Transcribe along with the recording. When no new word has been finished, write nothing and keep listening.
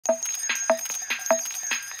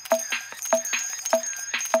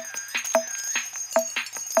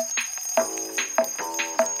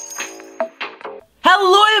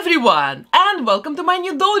everyone, and welcome to my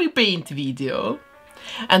new doll repaint video.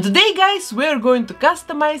 And today, guys, we're going to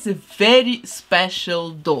customize a very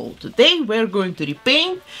special doll. Today we're going to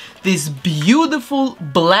repaint this beautiful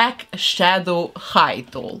black shadow high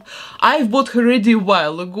doll. I bought her already a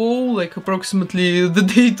while ago, like approximately the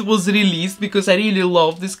date was released, because I really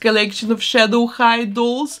love this collection of shadow high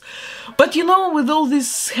dolls. But you know, with all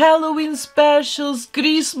these Halloween specials,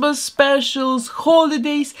 Christmas specials,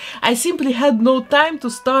 holidays, I simply had no time to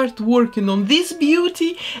start working on this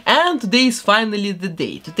beauty, and today is finally the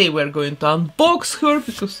day. Today we're going to unbox her,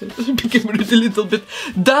 because it became a little bit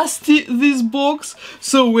dusty, this box.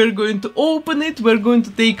 So we're going to open it, we're going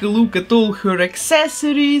to take a look at all her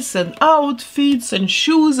accessories and outfits and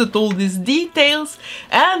shoes, at all these details,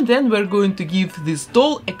 and then we're going to give this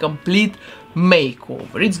doll a complete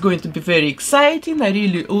makeover. It's going to be very exciting. I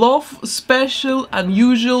really love special,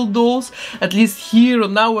 unusual dolls. At least here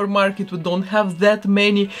on our market we don't have that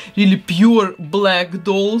many really pure black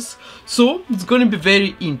dolls, so it's going to be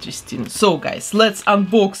very interesting. So guys, let's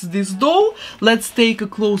unbox this doll, let's take a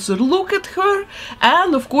closer look at her,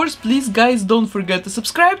 and of course, please guys, don't forget to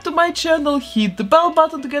subscribe to my channel, hit the bell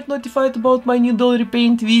button to get notified about my new doll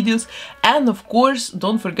repaint videos, and of course,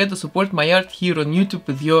 don't forget to support my art here on YouTube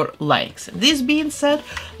with your likes. And this being said,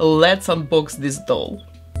 let's unbox this doll.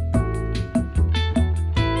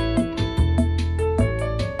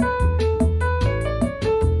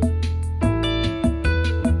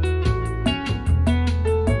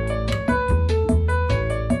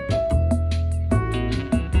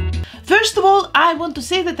 First of all, I want to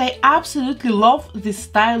say that I absolutely love the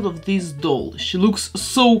style of this doll. She looks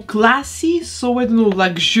so classy, so, I don't know,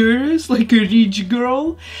 luxurious, like a rich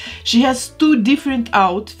girl. She has two different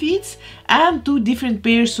outfits and two different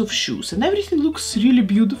pairs of shoes, and everything looks really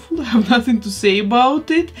beautiful. I have nothing to say about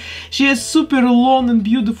it. She has super long and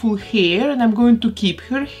beautiful hair, and I'm going to keep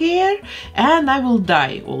her hair, and I will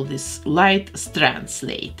dye all these light strands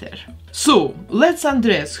later. So, let's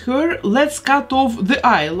undress her, let's cut off the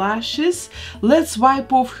eyelashes, let's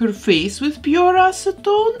wipe off her face with pure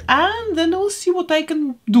acetone, and then we'll see what I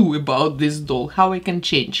can do about this doll, how I can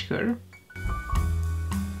change her.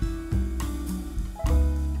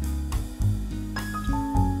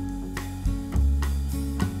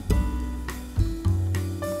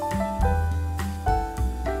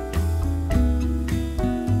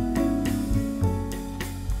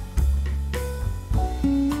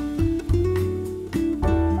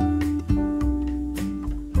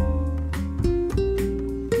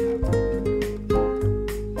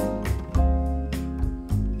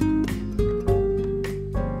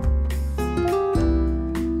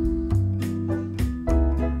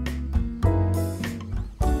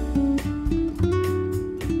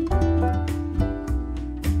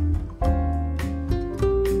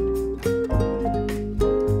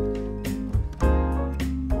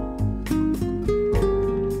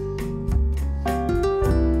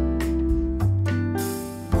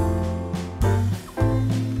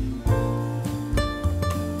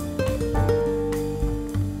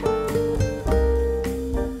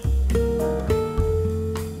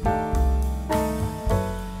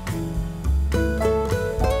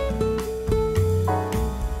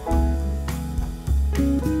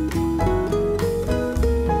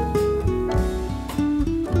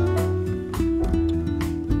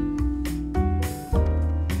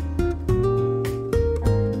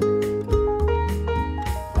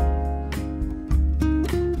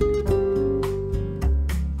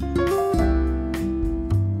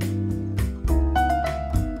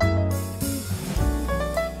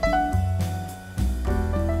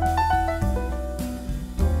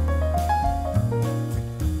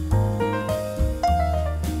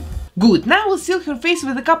 Good, now we'll seal her face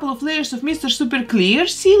with a couple of layers of Mr. Super Clear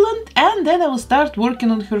sealant, and then I will start working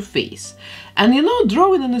on her face. And you know,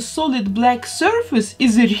 drawing on a solid black surface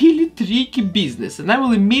is a really tricky business, and I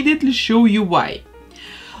will immediately show you why.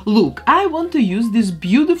 Look, I want to use these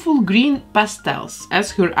beautiful green pastels as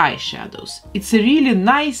her eyeshadows. It's a really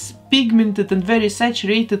nice, pigmented and very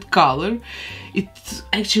saturated color. It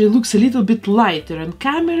actually looks a little bit lighter on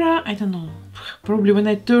camera. I don't know, probably when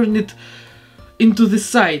I turn it into the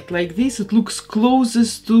side like this, it looks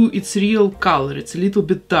closest to its real color. It's a little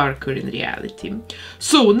bit darker in reality.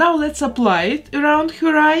 So now let's apply it around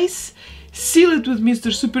her eyes, seal it with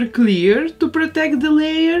Mr. Super Clear to protect the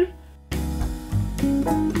layer.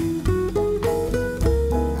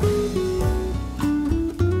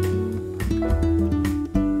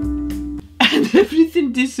 And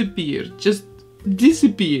everything disappeared, just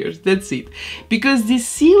disappears, that's it. Because this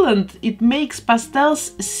sealant, it makes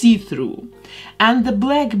pastels see-through. And the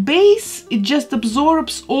black base, it just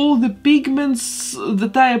absorbs all the pigments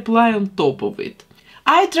that I apply on top of it.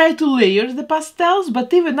 I try to layer the pastels,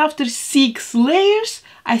 but even after 6 layers,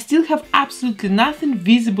 I still have absolutely nothing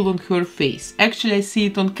visible on her face. Actually, I see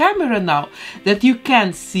it on camera now, that you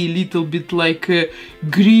can see a little bit like a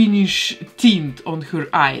greenish tint on her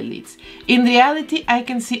eyelids. In reality, I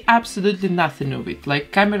can see absolutely nothing of it,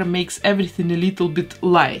 like camera makes everything a little bit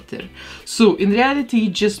lighter. So, in reality,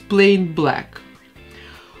 it's just plain black.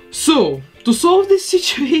 So, to solve this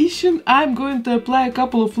situation, I'm going to apply a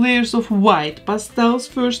couple of layers of white pastels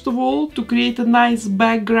first of all to create a nice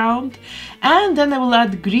background, and then I will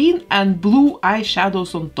add green and blue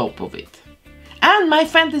eyeshadows on top of it. And my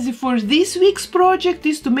fantasy for this week's project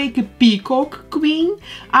is to make a Peacock Queen.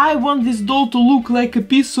 I want this doll to look like a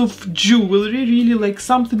piece of jewelry, really like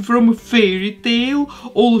something from a fairy tale,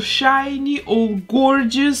 all shiny, all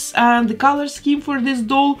gorgeous, and the color scheme for this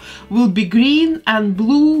doll will be green and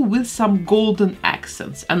blue with some golden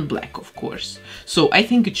accents, and black of course. So I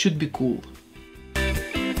think it should be cool.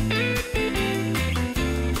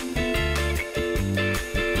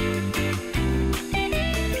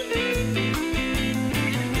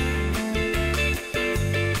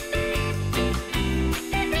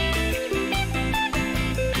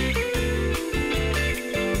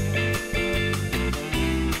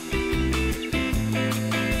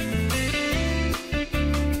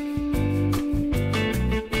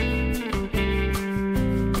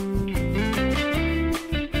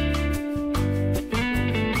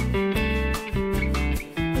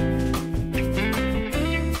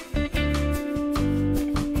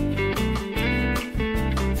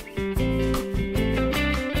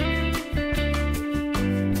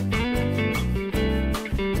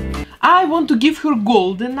 I want to give her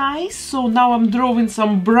golden eyes, so now I'm drawing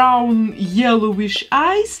some brown yellowish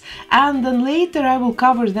eyes, and then later I will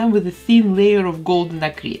cover them with a thin layer of golden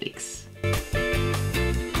acrylics.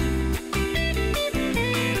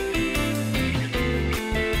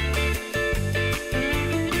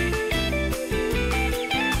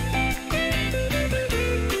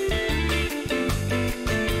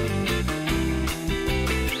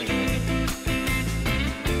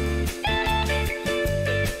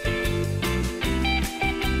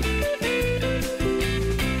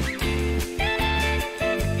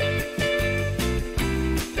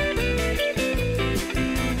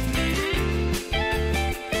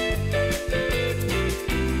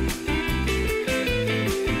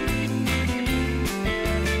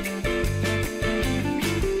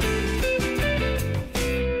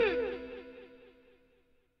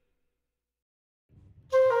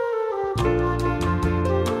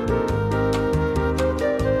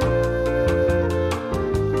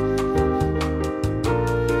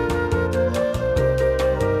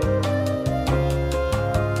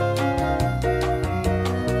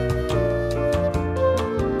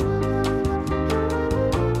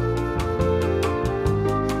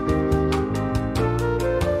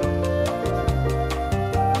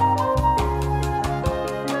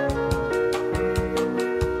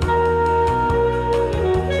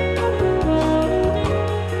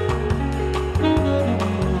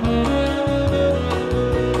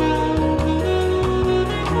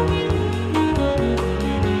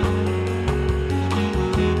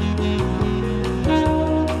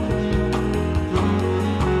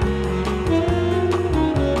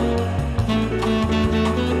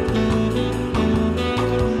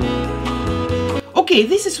 Okay,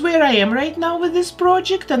 this is where I am right now with this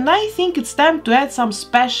project, and I think it's time to add some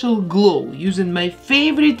special glow using my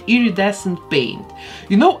favorite iridescent paint.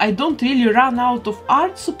 You know, I don't really run out of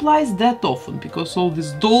art supplies that often because all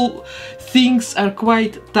these doll things are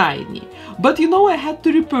quite tiny. But you know, I had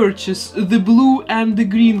to repurchase the blue and the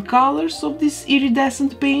green colors of this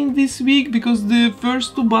iridescent paint this week because the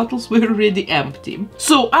first 2 bottles were already empty.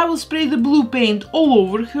 So I will spray the blue paint all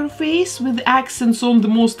over her face with accents on the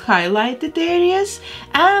most highlighted areas,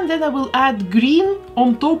 and then I will add green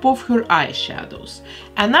on top of her eyeshadows.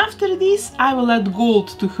 And after this I will add gold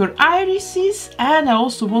to her irises, and I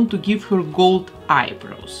also want to give her gold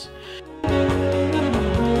eyebrows.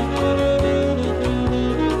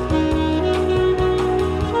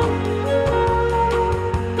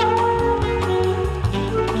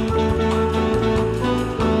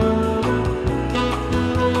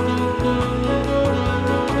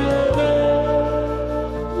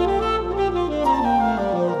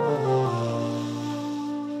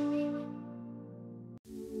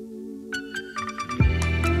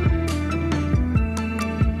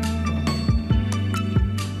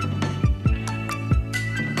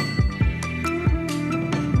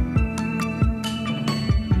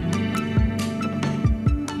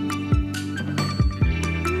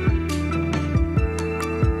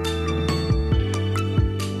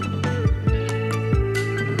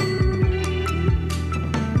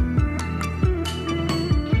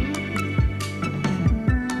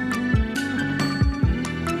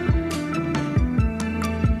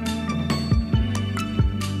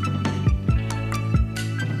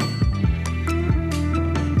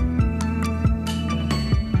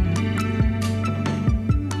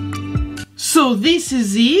 So this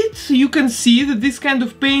is it. You can see that this kind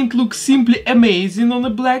of paint looks simply amazing on a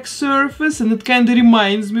black surface, and it kind of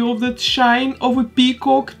reminds me of that shine of a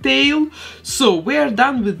peacock tail. So we are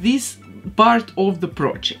done with this part of the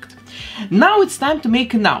project. Now it's time to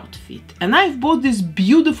make an outfit, and I've bought this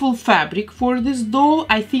beautiful fabric for this doll.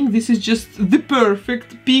 I think this is just the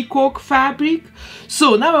perfect peacock fabric.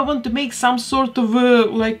 So now I want to make some sort of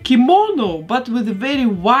like kimono, but with a very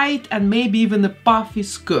wide and maybe even a puffy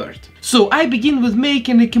skirt. So I begin with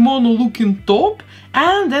making a kimono looking top,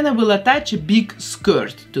 and then I will attach a big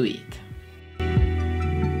skirt to it.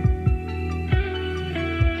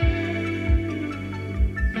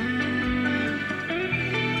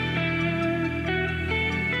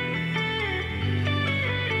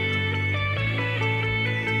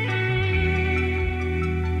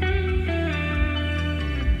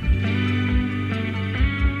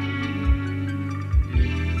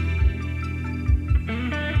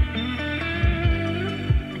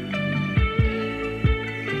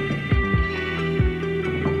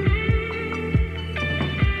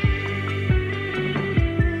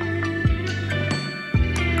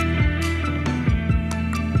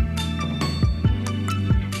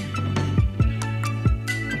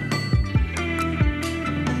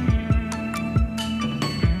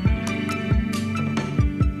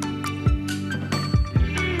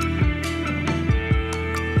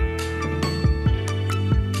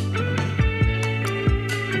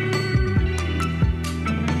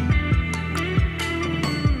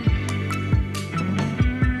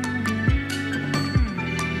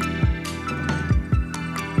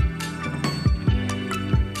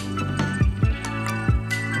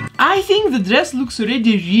 I think the dress looks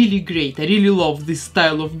already really great. I really love this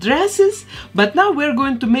style of dresses, but now we're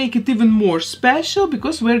going to make it even more special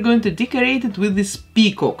because we're going to decorate it with these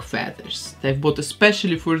peacock feathers that I've bought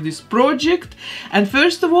especially for this project. And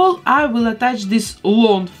first of all, I will attach this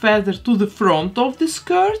long feather to the front of the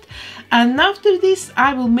skirt, and after this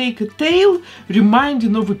I will make a tail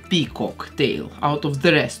reminding of a peacock tail out of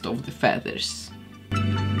the rest of the feathers.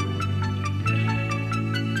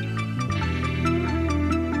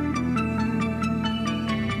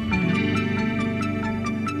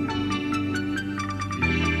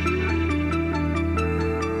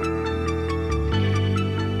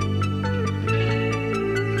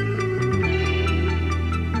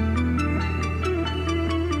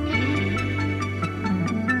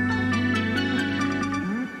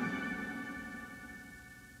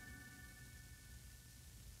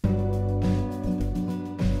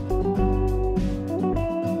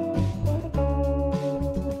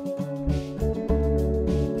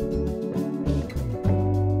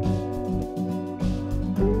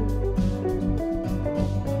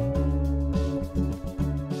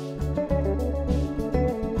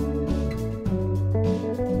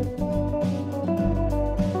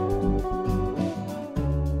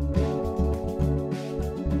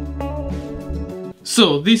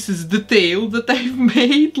 So this is the tail that I've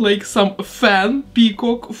made, like some fan,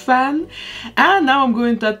 peacock fan. And now I'm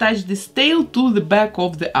going to attach this tail to the back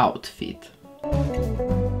of the outfit.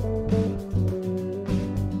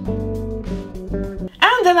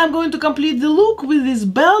 And then I'm going to complete the look with this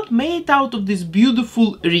belt made out of this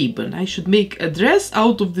beautiful ribbon. I should make a dress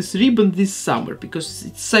out of this ribbon this summer, because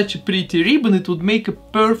it's such a pretty ribbon, it would make a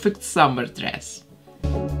perfect summer dress.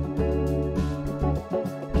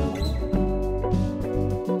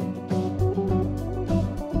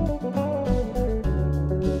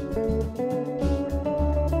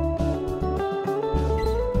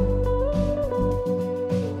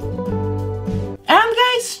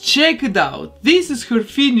 Check it out! This is her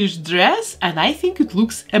finished dress, and I think it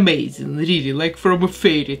looks amazing, really, like from a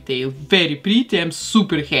fairy tale. Very pretty, I'm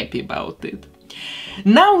super happy about it.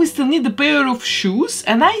 Now we still need a pair of shoes,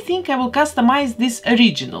 and I think I will customize these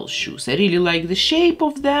original shoes. I really like the shape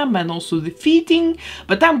of them and also the fitting,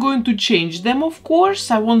 but I'm going to change them, of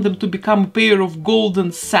course. I want them to become a pair of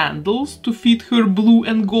golden sandals to fit her blue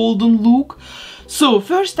and golden look. So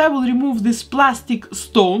first I will remove these plastic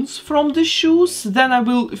stones from the shoes, then I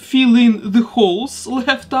will fill in the holes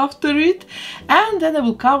left after it, and then I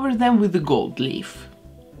will cover them with the gold leaf.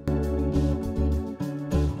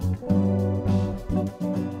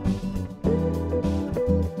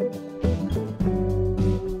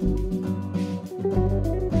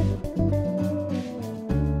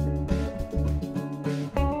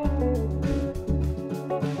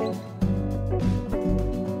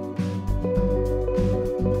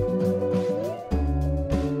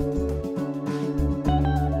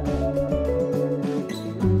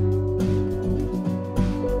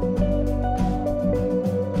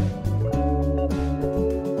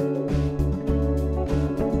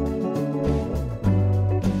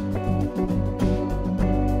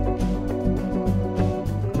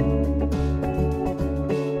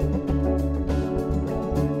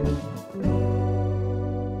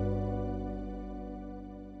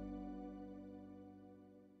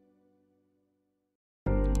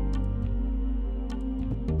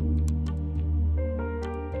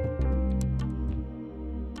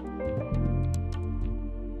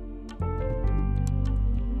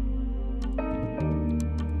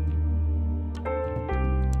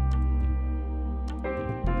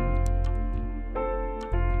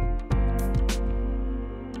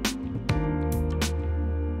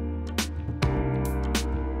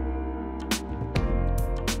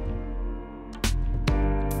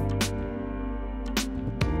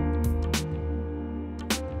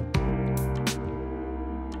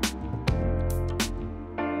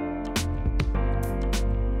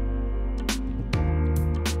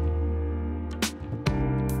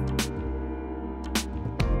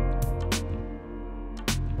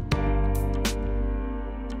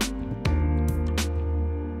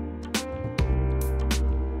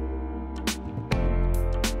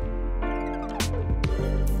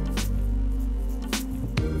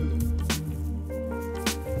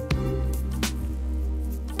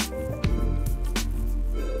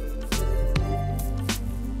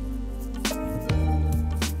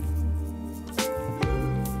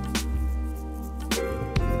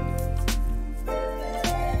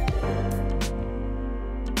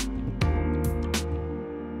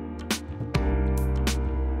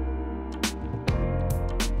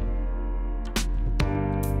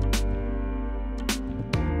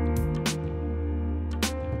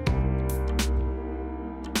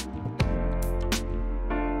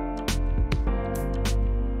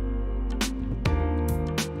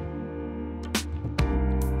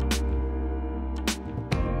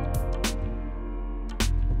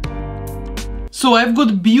 So I've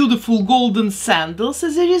got beautiful golden sandals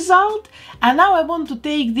as a result, and now I want to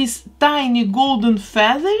take these tiny golden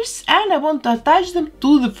feathers and I want to attach them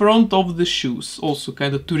to the front of the shoes, also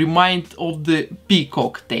kind of to remind of the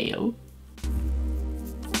peacock tail.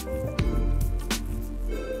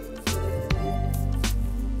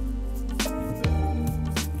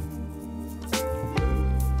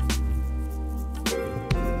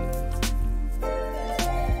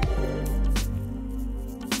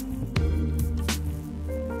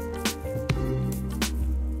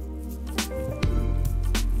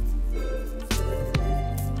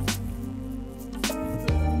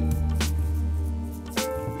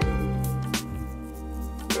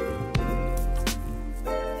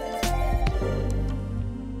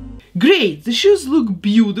 Great, the shoes look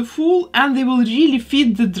beautiful and they will really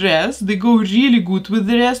fit the dress. They go really good with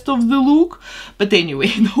the rest of the look. But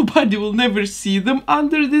anyway, nobody will never see them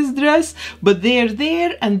under this dress, but they're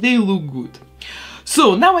there and they look good.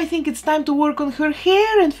 So now I think it's time to work on her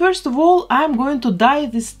hair, and first of all I'm going to dye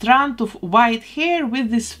this strand of white hair with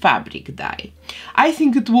this fabric dye. I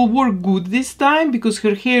think it will work good this time because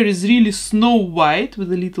her hair is really snow white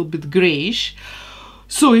with a little bit grayish.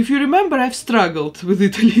 So if you remember, I've struggled with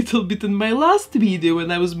it a little bit in my last video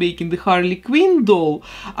when I was making the Harley Quinn doll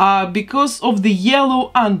because of the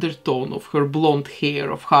yellow undertone of her blonde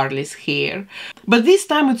hair, of Harley's hair. But this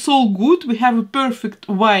time it's all good, we have a perfect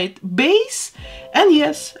white base, and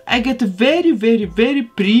yes, I get a very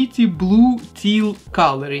pretty blue teal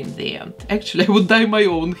color in the end. Actually, I would dye my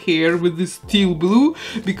own hair with this teal blue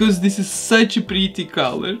because this is such a pretty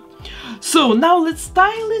color. So now let's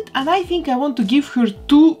style it, and I think I want to give her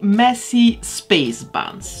two messy space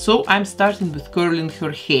buns. So I'm starting with curling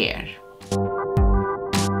her hair.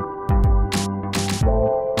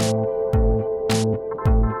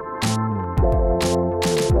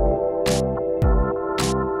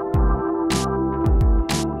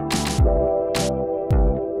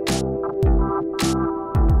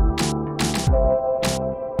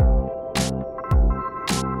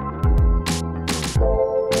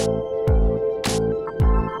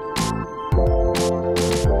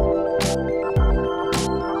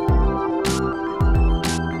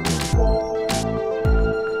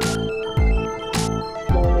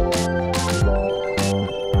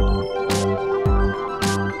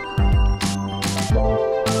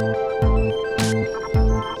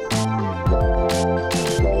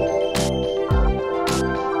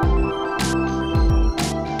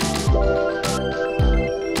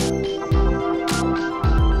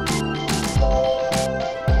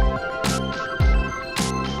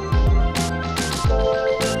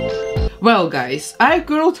 Well guys, I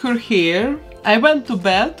curled her hair, I went to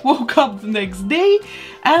bed, woke up the next day,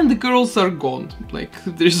 and the curls are gone. Like,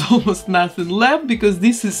 there's almost nothing left because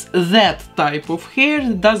this is that type of hair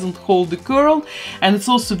that doesn't hold the curl, and it's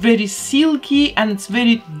also very silky and it's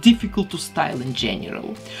very difficult to style in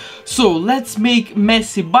general. So let's make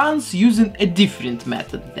messy buns using a different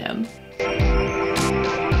method then.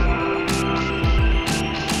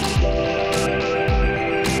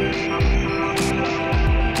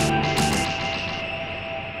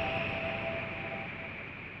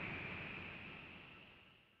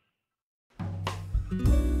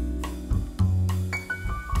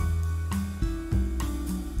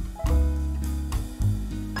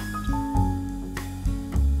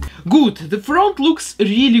 Good, the front looks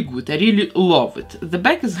really good, I really love it. The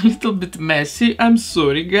back is a little bit messy, I'm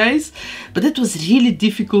sorry guys, but it was really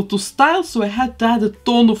difficult to style, so I had to add a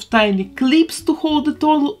ton of tiny clips to hold it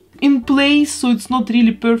all in place, so it's not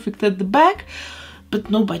really perfect at the back, but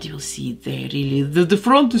nobody will see it there really, the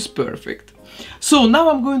front is perfect. So now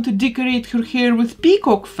I'm going to decorate her hair with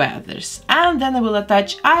peacock feathers, and then I will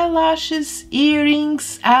attach eyelashes,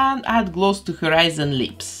 earrings, and add gloss to her eyes and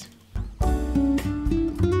lips.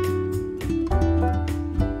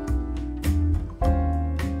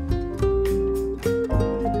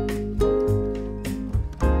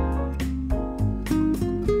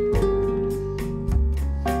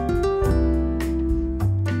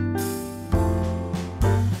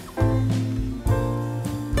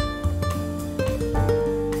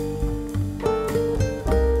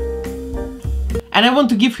 And I want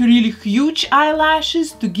to give her really huge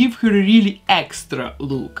eyelashes to give her a really extra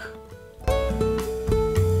look.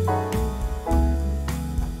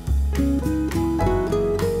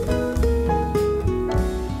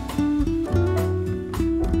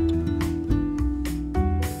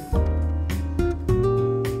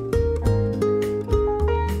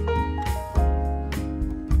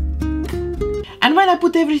 And when I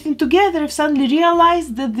put everything together, I've suddenly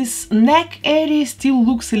realized that this neck area still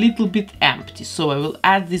looks a little bit empty. pretty. So I will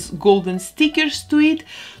add these golden stickers to it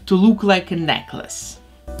to look like a necklace.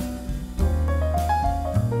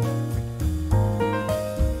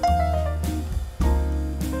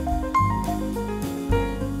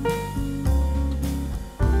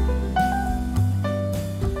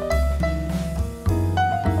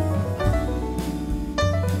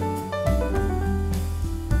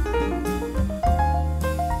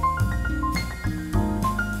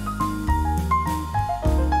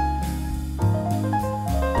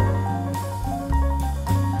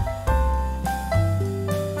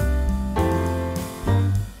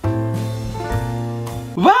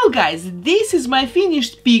 Well guys, this is my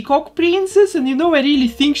finished Peacock Princess, and you know, I really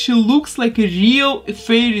think she looks like a real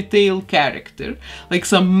fairy tale character, like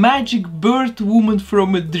some magic bird woman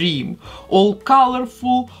from a dream, all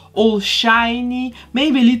colorful, all shiny,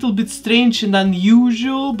 maybe a little bit strange and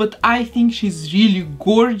unusual, but I think she's really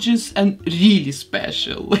gorgeous and really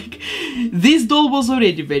special. Like, this doll was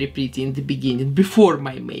already very pretty in the beginning, before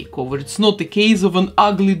my makeover. It's not a case of an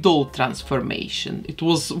ugly doll transformation. It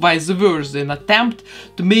was vice versa, an attempt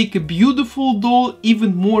to make a beautiful doll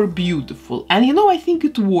even more beautiful. And you know, I think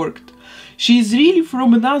it worked. She's really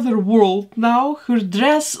from another world now. Her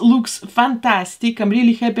dress looks fantastic. I'm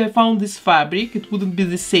really happy I found this fabric. It wouldn't be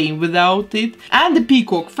the same without it. And the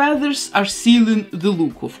peacock feathers are sealing the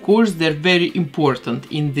look. Of course, they're very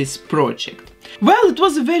important in this project. Well, it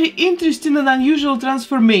was a very interesting and unusual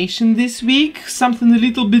transformation this week, something a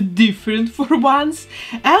little bit different for once,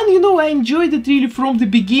 and you know, I enjoyed it really from the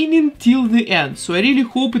beginning till the end, so I really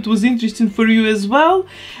hope it was interesting for you as well,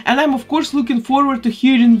 and I'm of course looking forward to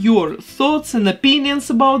hearing your thoughts and opinions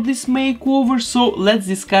about this makeover, so let's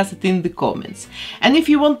discuss it in the comments. And if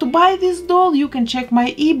you want to buy this doll, you can check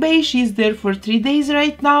my eBay, she's there for 3 days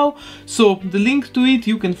right now, so the link to it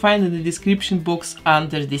you can find in the description box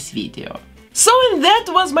under this video. So, and that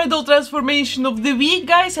was my doll transformation of the week,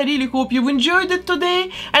 guys. I really hope you enjoyed it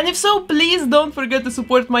today, and if so, please don't forget to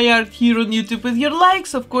support my art here on YouTube with your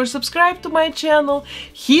likes. Of course, subscribe to my channel,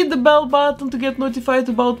 hit the bell button to get notified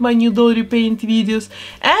about my new doll repaint videos,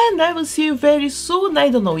 and I will see you very soon. I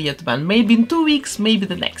don't know yet when, maybe in 2 weeks, maybe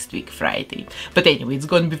the next week, Friday. But anyway, it's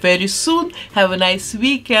gonna be very soon. Have a nice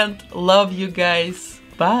weekend. Love you guys.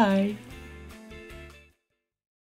 Bye.